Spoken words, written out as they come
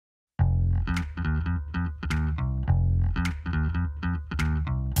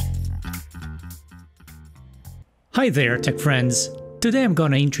Hi there, tech friends! Today I'm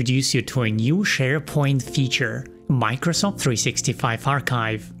gonna introduce you to a new SharePoint feature, Microsoft 365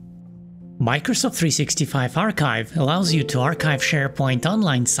 Archive. Microsoft 365 Archive allows you to archive SharePoint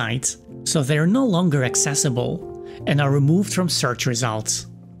online sites so they're no longer accessible and are removed from search results.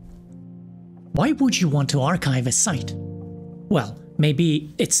 Why would you want to archive a site? Well,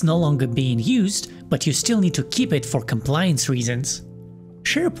 maybe it's no longer being used, but you still need to keep it for compliance reasons.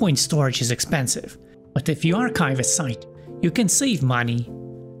 SharePoint storage is expensive, but if you archive a site, you can save money.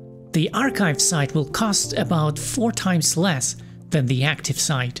 The archived site will cost about 4 times less than the active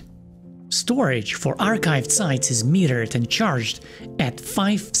site. Storage for archived sites is metered and charged at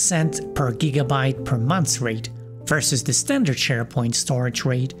 5 cents per gigabyte per month rate versus the standard SharePoint storage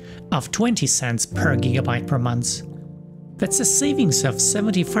rate of 20 cents per gigabyte per month. That's a savings of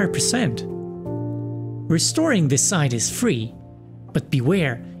 75%. Restoring the site is free, but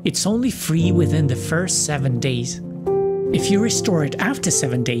beware, it's only free within the first 7 days. If you restore it after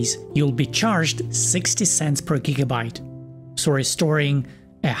 7 days, you'll be charged 60 cents per gigabyte. So restoring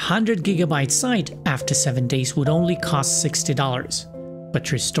a 100 gigabyte site after 7 days would only cost $60,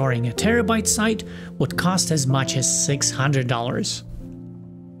 but restoring a terabyte site would cost as much as $600.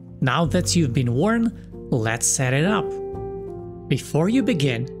 Now that you've been warned, let's set it up. Before you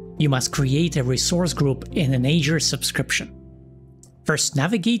begin, you must create a resource group in an Azure subscription. First,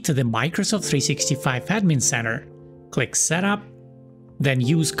 navigate to the Microsoft 365 Admin Center, click Setup, then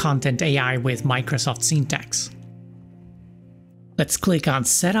use Content AI with Microsoft syntax. Let's click on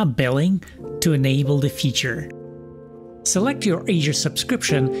Setup Billing to enable the feature. Select your Azure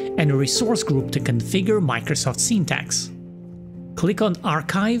subscription and a resource group to configure Microsoft syntax. Click on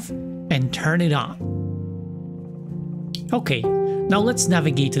Archive and turn it on. Okay, now let's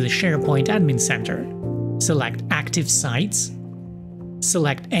navigate to the SharePoint Admin Center. Select Active Sites.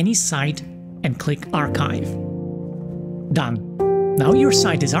 Select any site and click Archive. Done. Now your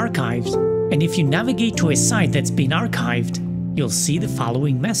site is archived, and if you navigate to a site that's been archived, you'll see the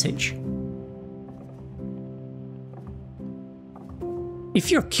following message. If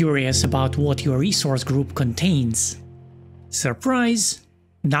you're curious about what your resource group contains, surprise,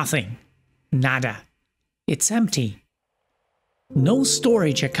 nothing. Nada. It's empty. No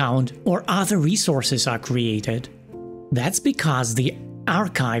storage account or other resources are created. That's because the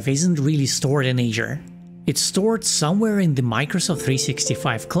archive isn't really stored in Azure. It's stored somewhere in the Microsoft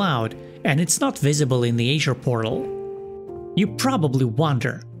 365 cloud, and it's not visible in the Azure portal. You probably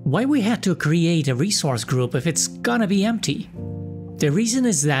wonder why we had to create a resource group if it's gonna be empty. The reason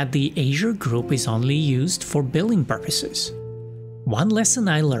is that the Azure group is only used for billing purposes. One lesson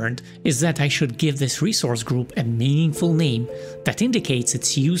I learned is that I should give this resource group a meaningful name that indicates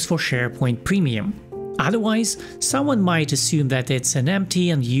its use for SharePoint Premium. Otherwise, someone might assume that it's an empty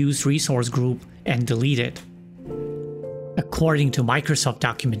and unused resource group and delete it. According to Microsoft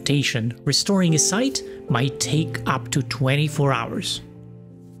documentation, restoring a site might take up to 24 hours.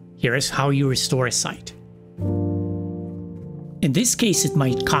 Here's how you restore a site. In this case, it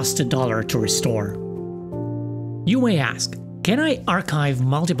might cost $1 to restore. You may ask, can I archive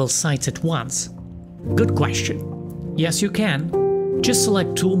multiple sites at once? Good question. Yes, you can. Just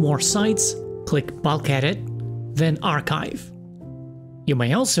select 2 more sites, click Bulk Edit, then Archive. You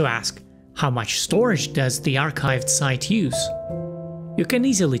may also ask, how much storage does the archived site use? You can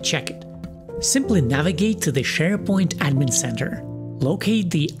easily check it. Simply navigate to the SharePoint Admin Center, locate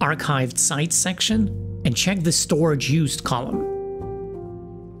the Archived Sites section, and check the Storage Used column.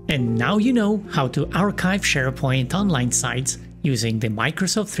 And now you know how to archive SharePoint online sites using the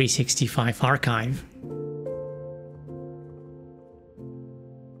Microsoft 365 Archive.